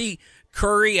 Did you see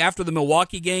Curry after the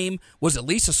Milwaukee game? Was it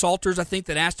Lisa Salters, I think,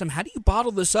 that asked him, how do you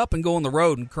bottle this up and go on the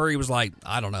road? And Curry was like,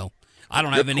 I don't know. I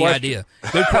don't have any idea.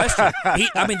 Good question.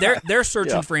 They're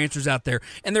searching for answers out there,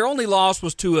 and their only loss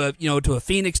was to a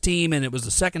Phoenix team, and it was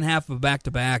the second half of a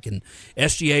back-to-back, and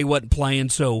SGA wasn't playing.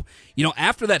 So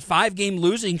after that 5-game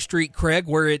losing streak, Craig,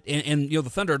 where the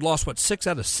Thunder had lost 6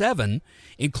 out of 7,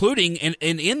 including and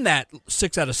in that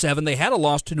 6 out of 7 they had a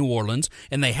loss to New Orleans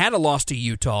and they had a loss to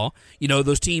Utah.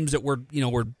 Those teams that we're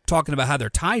talking about how they're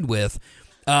tied with.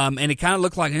 And it kind of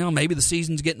looked like, maybe the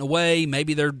season's getting away.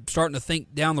 Maybe they're starting to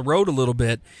think down the road a little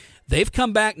bit. They've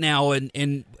come back now,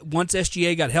 and once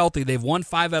SGA got healthy, they've won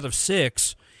 5 out of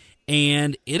 6.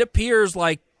 And it appears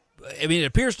it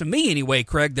appears to me anyway,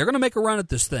 Craig, they're going to make a run at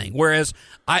this thing. Whereas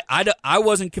I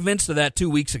wasn't convinced of that 2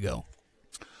 weeks ago.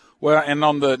 Well, and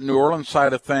on the New Orleans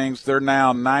side of things, they're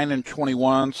now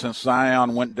 9-21 since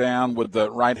Zion went down with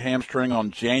the right hamstring on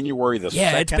January the 2nd.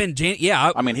 Yeah, it's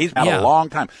been he's had a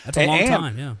long time. That's a long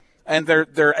time, yeah. And they're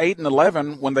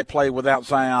 8-11 when they play without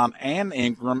Zion and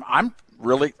Ingram. I'm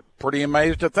really pretty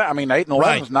amazed at that.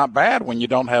 8-11 is not bad when you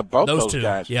don't have both those two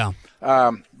guys. Yeah.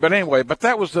 But anyway,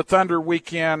 that was the Thunder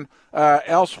weekend.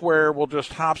 Elsewhere, we'll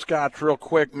just hopscotch real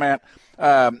quick, Matt.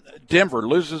 Denver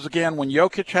loses again when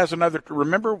Jokic has another.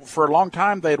 Remember, for a long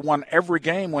time, they had won every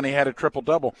game when he had a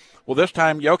triple-double. Well, this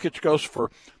time, Jokic goes for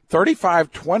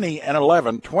 35, 20, and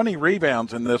 11, 20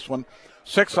 rebounds in this one,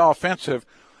 6 offensive.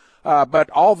 But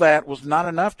all that was not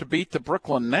enough to beat the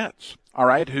Brooklyn Nets. All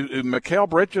right, who Mikal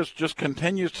Bridges just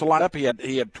continues to light up. He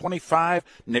had 25.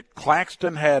 Nick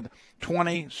Claxton had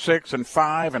 26 and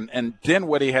 5, and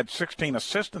Dinwiddie had 16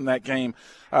 assists in that game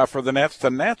for the Nets. The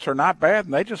Nets are not bad,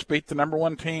 and they just beat the number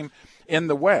 1 team in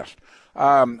the West.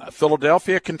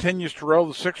 Philadelphia continues to roll.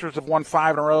 The Sixers have won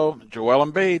 5 in a row. Joel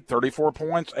Embiid, 34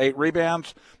 points, 8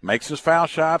 rebounds, makes his foul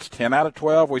shots, 10 out of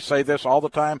 12. We say this all the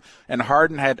time. And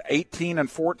Harden had 18 and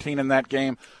 14 in that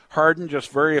game. Harden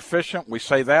just very efficient. We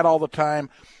say that all the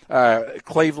time.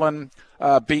 Cleveland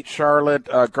beat Charlotte.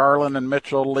 Garland and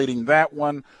Mitchell leading that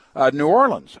one. New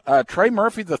Orleans, Trey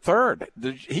Murphy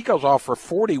III, he goes off for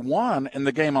 41 in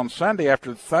the game on Sunday after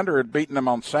the Thunder had beaten them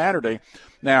on Saturday.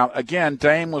 Now, again,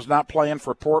 Dame was not playing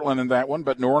for Portland in that one,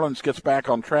 but New Orleans gets back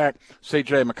on track.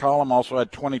 C.J. McCollum also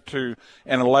had 22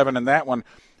 and 11 in that one.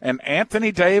 And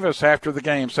Anthony Davis, after the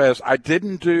game, says, I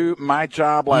didn't do my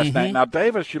job last night. Now,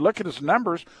 Davis, you look at his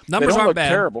numbers they don't aren't look bad.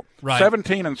 terrible. Right.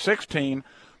 17 and 16.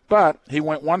 But he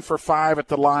went 1 for 5 at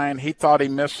the line. He thought he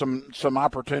missed some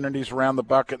opportunities around the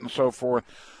bucket and so forth.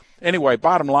 Anyway,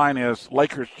 bottom line is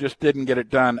Lakers just didn't get it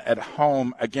done at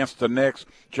home against the Knicks.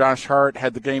 Josh Hart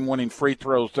had the game-winning free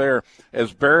throws there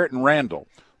as Barrett and Randall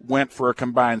went for a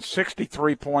combined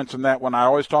 63 points in that one. I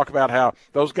always talk about how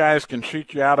those guys can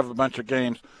shoot you out of a bunch of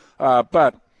games.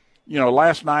 But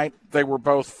last night they were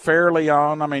both fairly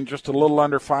on. Just a little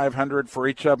under 500 for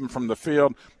each of them from the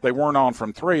field. They weren't on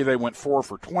from 3. They went 4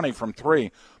 for 20 from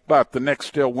 3. But the Knicks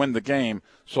still win the game,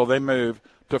 so they move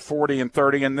to 40 and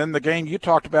 30. And then the game you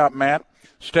talked about, Matt,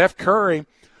 Steph Curry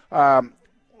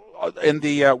in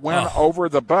the win over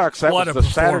the Bucks. That was the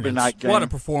Saturday night game. What a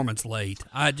performance late.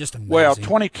 Just amazing. Well,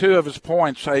 22 of his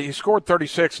points, he scored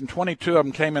 36, and 22 of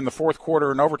them came in the fourth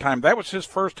quarter and overtime. That was his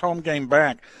first home game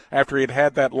back after he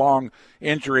had that long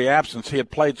injury absence. He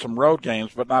had played some road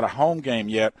games, but not a home game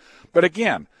yet. But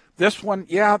again, this one,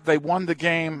 they won the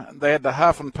game. They had to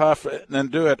huff and puff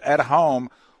and do it at home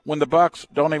when the Bucks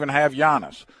don't even have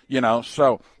Giannis,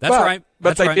 So that's right.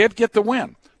 But they did get the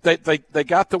win. They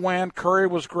got the win. Curry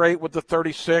was great with the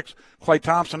 36. Klay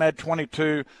Thompson had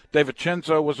 22.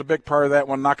 DiVincenzo was a big part of that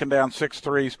one, knocking down 6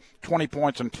 threes, 20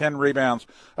 points and 10 rebounds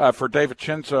for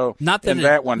DiVincenzo in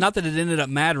that one. Not that it ended up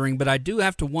mattering, but I do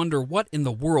have to wonder what in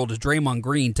the world is Draymond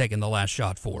Green taking the last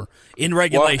shot for in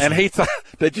regulation. Well, and he thought,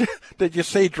 did you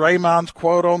see Draymond's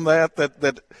quote on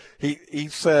that he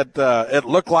said it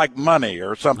looked like money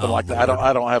or something like that.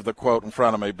 I don't have the quote in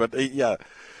front of me, but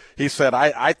he said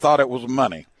I thought it was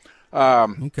money.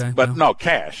 No,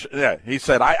 cash. Yeah, he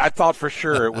said, I thought for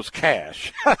sure it was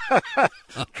cash.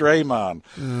 Draymond.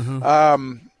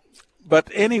 Mm-hmm. But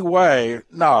anyway,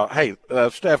 no, hey,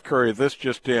 Steph Curry, this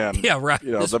just in. Yeah, right.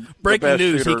 The breaking best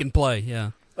news, shooter. he can play,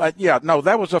 yeah.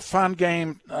 That was a fun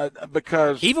game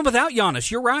because even without Giannis,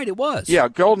 you're right, it was. Yeah,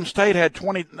 Golden State had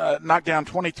knocked down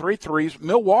 23 threes.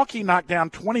 Milwaukee knocked down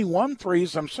 21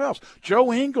 threes themselves.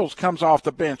 Joe Ingles comes off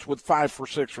the bench with 5 for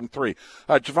 6 from 3.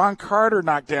 Javon Carter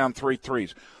knocked down 3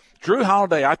 threes. Drew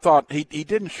Holiday, I thought he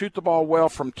didn't shoot the ball well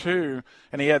from 2,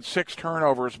 and he had 6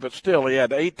 turnovers, but still he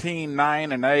had 18,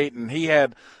 9, and 8, and he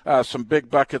had some big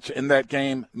buckets in that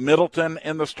game. Middleton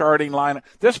in the starting lineup.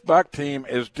 This Buck team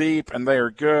is deep, and they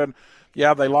are good.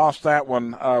 Yeah, they lost that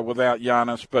one without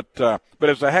Giannis, but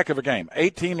it's a heck of a game.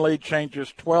 18 lead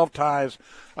changes, 12 ties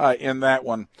in that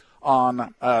one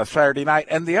on Saturday night.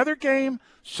 And the other game,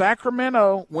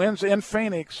 Sacramento wins in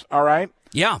Phoenix, all right?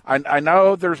 Yeah. I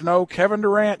know there's no Kevin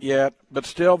Durant yet, but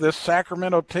still this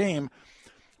Sacramento team,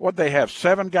 they have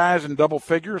 7 guys in double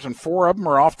figures, and 4 of them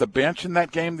are off the bench in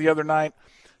that game the other night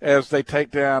as they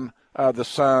take down the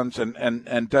Suns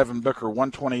and Devin Booker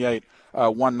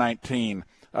 128-119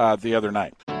 the other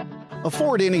night.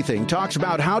 Afford Anything talks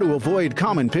about how to avoid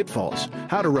common pitfalls,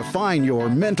 how to refine your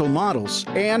mental models,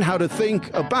 and how to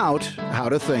think about how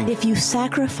to think. If you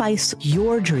sacrifice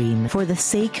your dream for the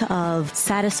sake of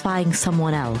satisfying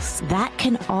someone else, that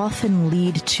can often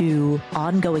lead to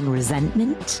ongoing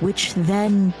resentment, which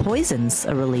then poisons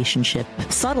a relationship.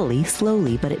 Subtly,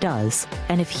 slowly, but it does.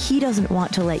 And if he doesn't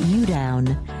want to let you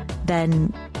down,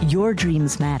 then your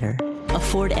dreams matter.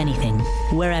 Afford Anything,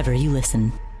 wherever you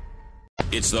listen.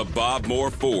 It's the Bob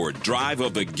Moore Ford Drive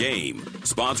of the Game,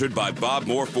 sponsored by Bob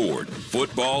Moore Ford.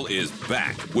 Football is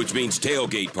back, which means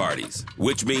tailgate parties,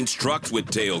 which means trucks with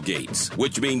tailgates,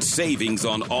 which means savings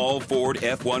on all Ford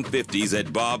F-150s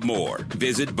at Bob Moore.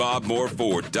 Visit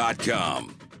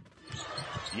BobMooreFord.com.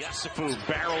 Yesufu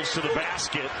barrels to the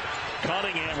basket.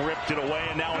 Cunningham ripped it away,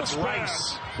 and now it's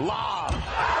Rice. Lob.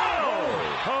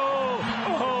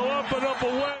 Up and up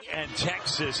away. And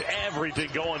Texas, everything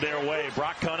going their way.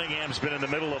 Brock Cunningham's been in the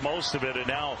middle of most of it, and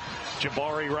now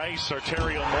Jabari Rice,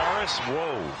 Arterio Morris.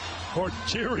 Whoa.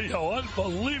 Arterio,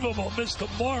 unbelievable. Mr.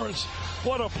 Morris,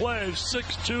 what a play.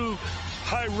 6'2",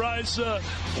 high riser.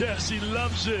 Yes, he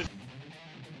loves it.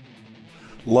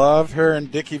 Love hearing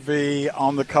Dickie V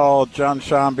on the call. John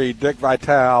Shambi, Dick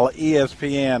Vitale,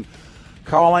 ESPN,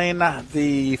 calling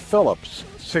the Phillips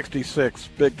 66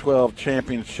 Big 12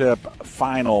 championship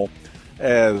final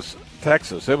as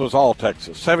Texas. It was all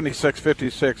Texas.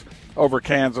 76-56 over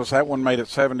Kansas. That one made it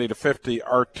 70-50.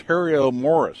 Arterio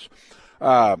Morris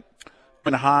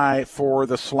went high for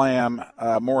the slam.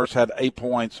 Morris had 8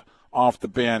 points off the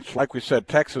bench. Like we said,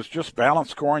 Texas just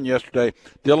balanced scoring yesterday.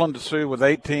 Dylan Dessou with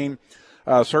 18.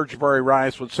 Serge Jabari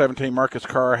Rice with 17. Marcus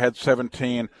Carr had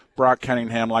 17. Brock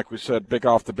Cunningham, like we said, big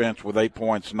off the bench with 8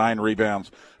 points, 9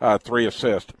 rebounds, 3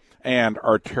 assists. And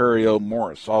Arterio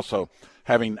Morris also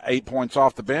having 8 points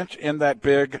off the bench in that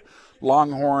big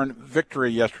Longhorn victory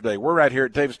yesterday. We're right here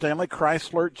at David Stanley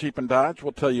Chrysler Jeep and Dodge.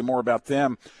 We'll tell you more about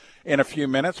them in a few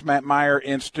minutes. Matt Meyer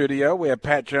in studio. We have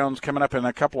Pat Jones coming up in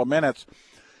a couple of minutes.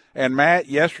 And, Matt,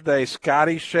 yesterday,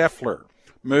 Scotty Scheffler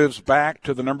moves back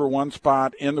to the number 1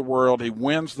 spot in the world. He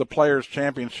wins the Players'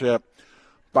 Championship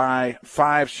by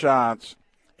 5 shots.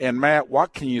 And, Matt,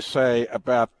 what can you say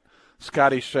about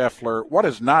Scotty Scheffler? What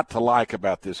is not to like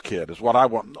about this kid is what I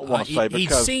want to say.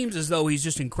 Because he seems as though he's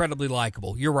just incredibly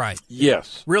likable. You're right.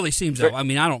 Yes. Really seems that way. I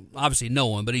mean, I don't obviously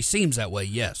know him, but he seems that way,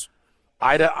 yes.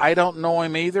 I don't know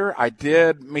him either. I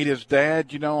did meet his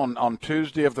dad, on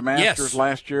Tuesday of the Masters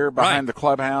last year behind the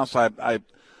clubhouse. I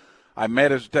met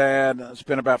his dad,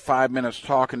 spent about 5 minutes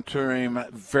talking to him.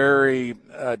 Very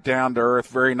down to earth,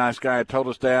 very nice guy. I told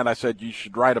his dad, I said, you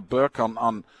should write a book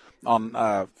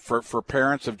for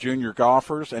parents of junior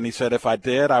golfers, and he said if I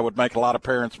did, I would make a lot of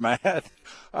parents mad.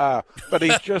 But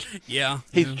he's just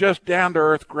he's just down to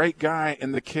earth, great guy,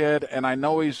 and the kid. And I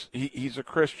know he's a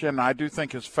Christian. I do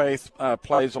think his faith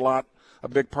plays a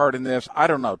big part in this. I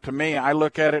don't know. To me, I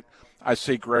look at it. I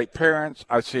see great parents.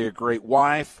 I see a great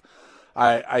wife.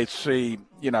 I see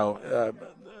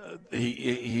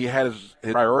he has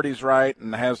his priorities right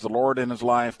and has the Lord in his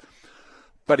life.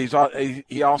 But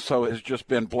he also has just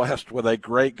been blessed with a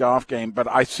great golf game. But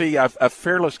I see a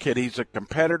fearless kid. He's a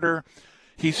competitor.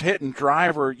 He's hitting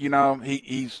driver.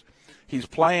 He's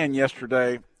playing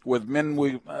yesterday with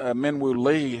Minwoo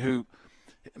Lee, who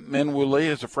Minwoo Lee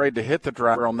is afraid to hit the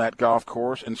driver on that golf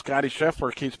course. And Scotty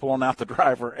Scheffler keeps pulling out the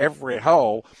driver every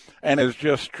hole and is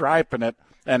just striping it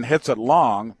and hits it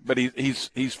long. But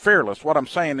he's fearless. What I'm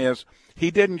saying is he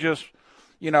didn't just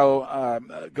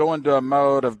go into a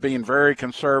mode of being very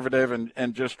conservative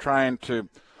and just trying to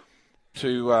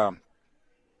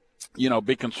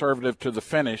be conservative to the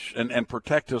finish and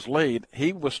protect his lead.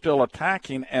 He was still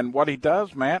attacking, and what he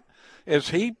does, Matt, is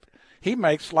he he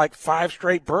makes like 5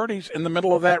 straight birdies in the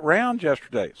middle of that round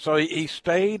yesterday. So he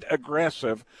stayed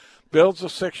aggressive, builds a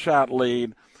 6-shot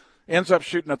lead, ends up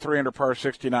shooting a 3-under par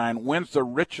 69, wins the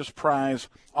richest prize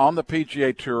on the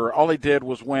PGA Tour. All he did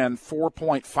was win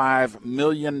 $4.5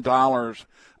 million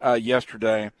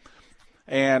yesterday.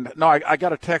 And, no, I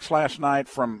got a text last night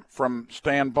from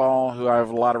Stan Ball, who I have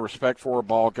a lot of respect for,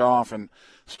 Ball Golf, and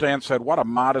Stan said, what a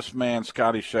modest man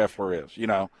Scotty Scheffler is. You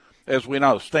know, as we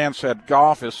know, Stan said,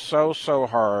 golf is so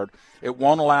hard. It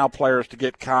won't allow players to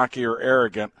get cocky or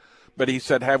arrogant. But he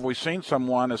said, have we seen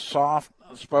someone as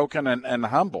soft-spoken and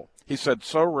humble? He said,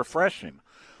 so refreshing.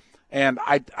 And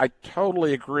I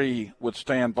totally agree with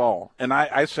Stan Ball. And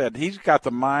I said he's got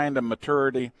the mind and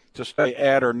maturity to stay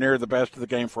at or near the best of the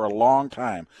game for a long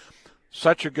time.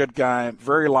 Such a good guy,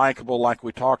 very likable like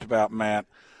we talked about, Matt.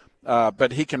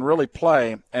 But he can really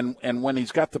play. And when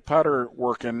he's got the putter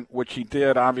working, which he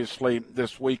did obviously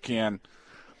this weekend,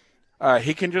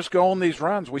 he can just go on these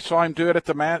runs. We saw him do it at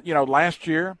the last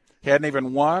year. He hadn't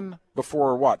even won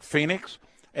before, Phoenix?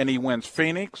 And he wins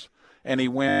Phoenix. And he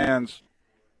wins,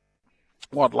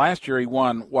 last year he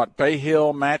won, Bay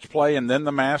Hill match play and then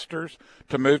the Masters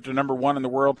to move to number 1 in the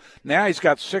world. Now he's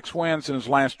got 6 wins in his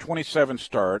last 27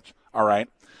 starts, all right.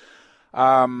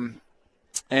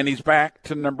 And he's back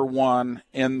to number 1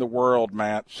 in the world,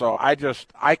 Matt. So I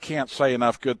can't say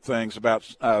enough good things about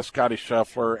Scotty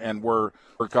Scheffler and where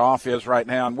golf is right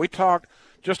now. And we talked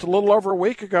just a little over a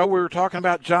week ago, we were talking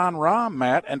about Jon Rahm,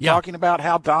 Matt, and talking about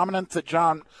how dominant that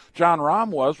Jon Rahm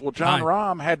was. Well, Jon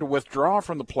Rahm had to withdraw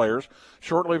from the Players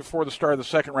shortly before the start of the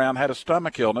second round, had a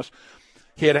stomach illness.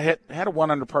 He had a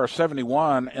 1-under par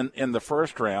 71 in the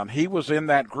first round. He was in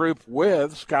that group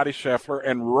with Scotty Scheffler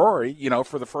and Rory,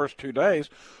 for the first 2 days.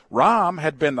 Rahm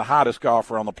had been the hottest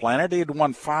golfer on the planet. He had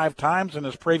won 5 times in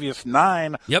his previous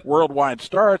 9 worldwide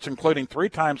starts, including 3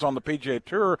 times on the PGA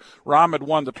Tour. Rahm had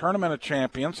won the Tournament of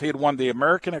Champions. He had won the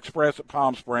American Express at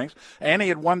Palm Springs, and he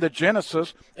had won the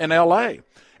Genesis in L.A.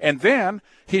 And then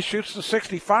he shoots the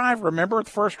 65, remember,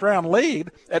 the first-round lead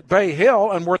at Bay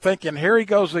Hill, and we're thinking, here he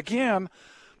goes again.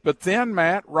 But then,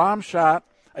 Matt, Rahm shot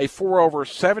a 4-over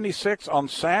 76 on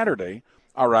Saturday,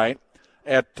 all right,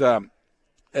 at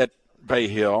Bay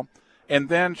Hill, and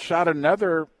then shot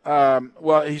another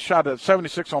he shot a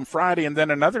 76 on Friday and then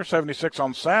another 76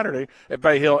 on Saturday at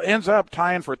Bay Hill. Ends up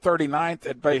tying for 39th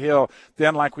at Bay Hill.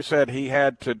 Then, like we said, he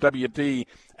had to WD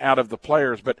out of the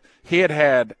Players, but he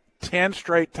had 10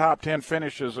 straight top 10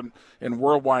 finishes in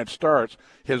worldwide starts.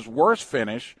 His worst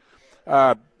finish,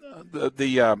 the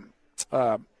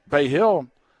Bay Hill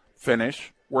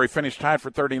finish, where he finished tied for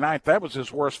 39th, that was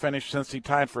his worst finish since he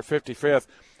tied for 55th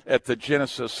at the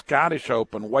Genesis Scottish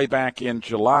Open way back in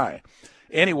July.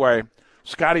 Anyway,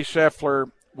 Scotty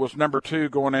Scheffler was number 2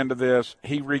 going into this.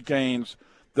 He regains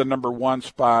the number 1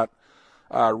 spot.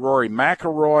 Rory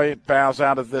McIlroy bows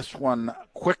out of this one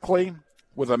quickly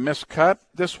with a missed cut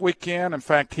this weekend. In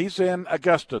fact, he's in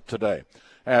Augusta today.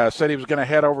 Said he was going to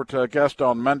head over to Augusta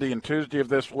on Monday and Tuesday of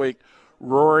this week.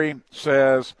 Rory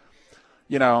says,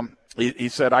 he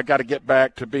said, I got to get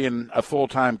back to being a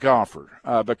full-time golfer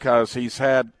because he's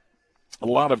had a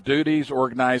lot of duties,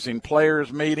 organizing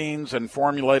players' meetings and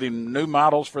formulating new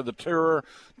models for the tour,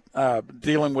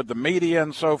 dealing with the media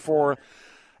and so forth.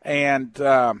 And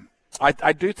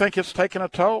I do think it's taken a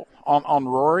toll on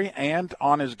Rory and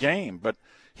on his game. But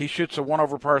he shoots a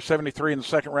 1-over par 73 in the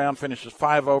second round, finishes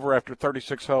 5 over after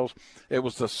 36 holes. It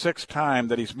was the 6th time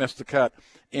that he's missed the cut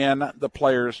in the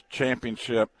Players'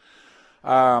 Championship.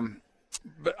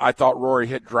 But I thought Rory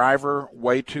hit driver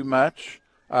way too much.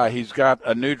 He's got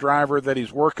a new driver that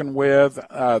he's working with.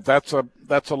 That's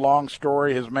a long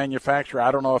story. His manufacturer,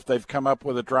 I don't know if they've come up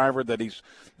with a driver that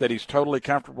he's totally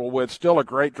comfortable with. Still a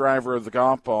great driver of the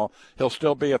golf ball. He'll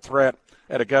still be a threat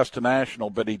at Augusta National,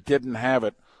 but he didn't have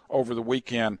it over the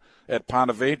weekend at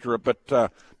Ponte Vedra.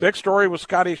 But big story with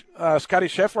Scotty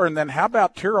Scheffler. And then how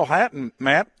about Tyrrell Hatton,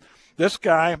 Matt? This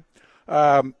guy,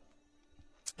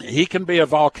 he can be a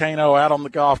volcano out on the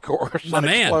golf course and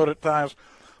explode at times.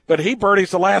 But he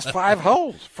birdies the last 5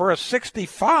 holes for a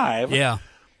 65. Yeah.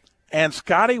 And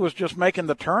Scotty was just making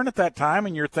the turn at that time,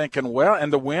 and you're thinking, well,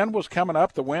 and the wind was coming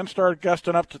up. The wind started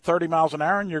gusting up to 30 miles an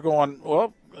hour, and you're going,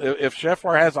 well, if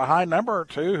Scheffler has a high number or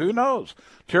two, who knows?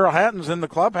 Tyrrell Hatton's in the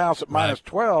clubhouse at minus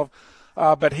 12,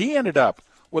 but he ended up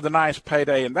with a nice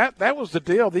payday. And that was the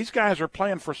deal. These guys are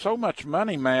playing for so much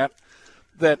money, Matt,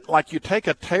 that like you take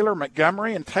a Taylor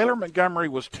Montgomery, and Taylor Montgomery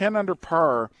was 10 under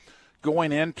par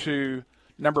going into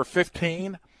number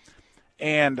 15,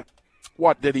 and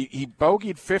what did he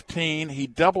bogeyed 15, he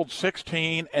doubled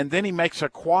 16, and then he makes a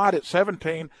quad at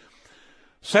 17.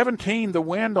 17, the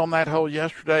wind on that hole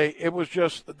yesterday, it was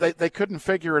just they couldn't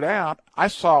figure it out. I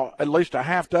saw at least a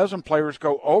half dozen players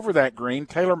go over that green.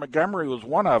 Taylor Montgomery was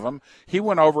one of them. He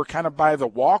went over kind of by the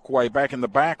walkway back in the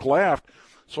back left,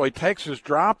 so he takes his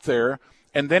drop there,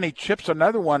 and then he chips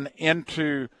another one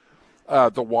into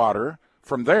the water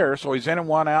from there. So he's in and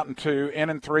 1, out and 2, in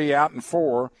and 3, out and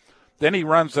 4. Then he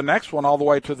runs the next one all the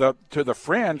way to the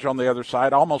fringe on the other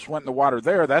side, almost went in the water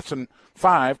there. That's in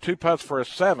 5, 2 putts for a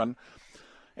 7.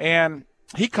 And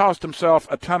he cost himself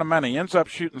a ton of money. He ends up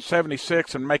shooting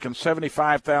 76 and making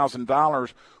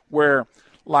 $75,000, where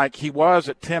like he was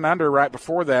at 10 under right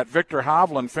before that. Victor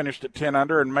Hovland finished at 10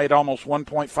 under and made almost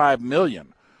 $1.5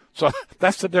 million. So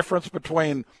that's the difference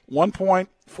between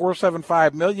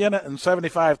 $1.475 million and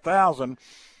 $75,000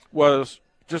 was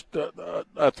just a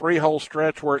 3-hole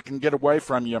stretch where it can get away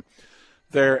from you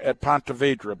there at Ponte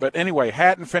Vedra. But anyway,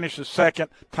 Hatton finishes second.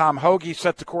 Tom Hoge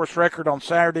set the course record on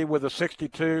Saturday with a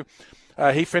 62.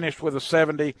 He finished with a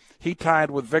 70. He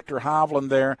tied with Victor Hovland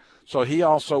there, so he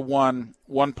also won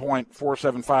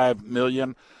 $1.475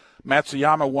 million.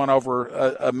 Matsuyama won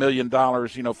over $1 million,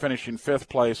 finishing 5th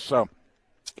place. So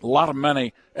a lot of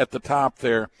money at the top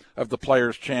there of the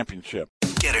Players' Championship.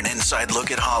 Get an inside look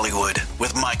at Hollywood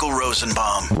with Michael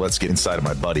Rosenbaum. Let's get inside of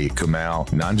my buddy, Kumail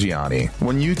Nanjiani.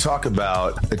 When you talk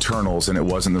about Eternals and it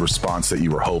wasn't the response that you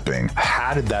were hoping,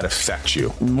 how did that affect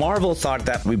you? Marvel thought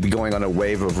that we'd be going on a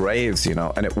wave of raves,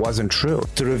 and it wasn't true.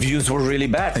 The reviews were really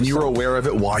bad. And you were aware of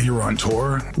it while you were on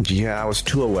tour? Yeah, I was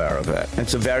too aware of it. And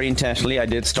so very intentionally, I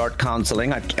did start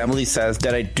counseling. Emily says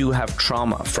that I do have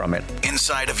trauma from it.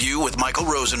 Inside of You with Michael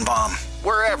Rosenbaum,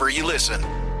 wherever you listen.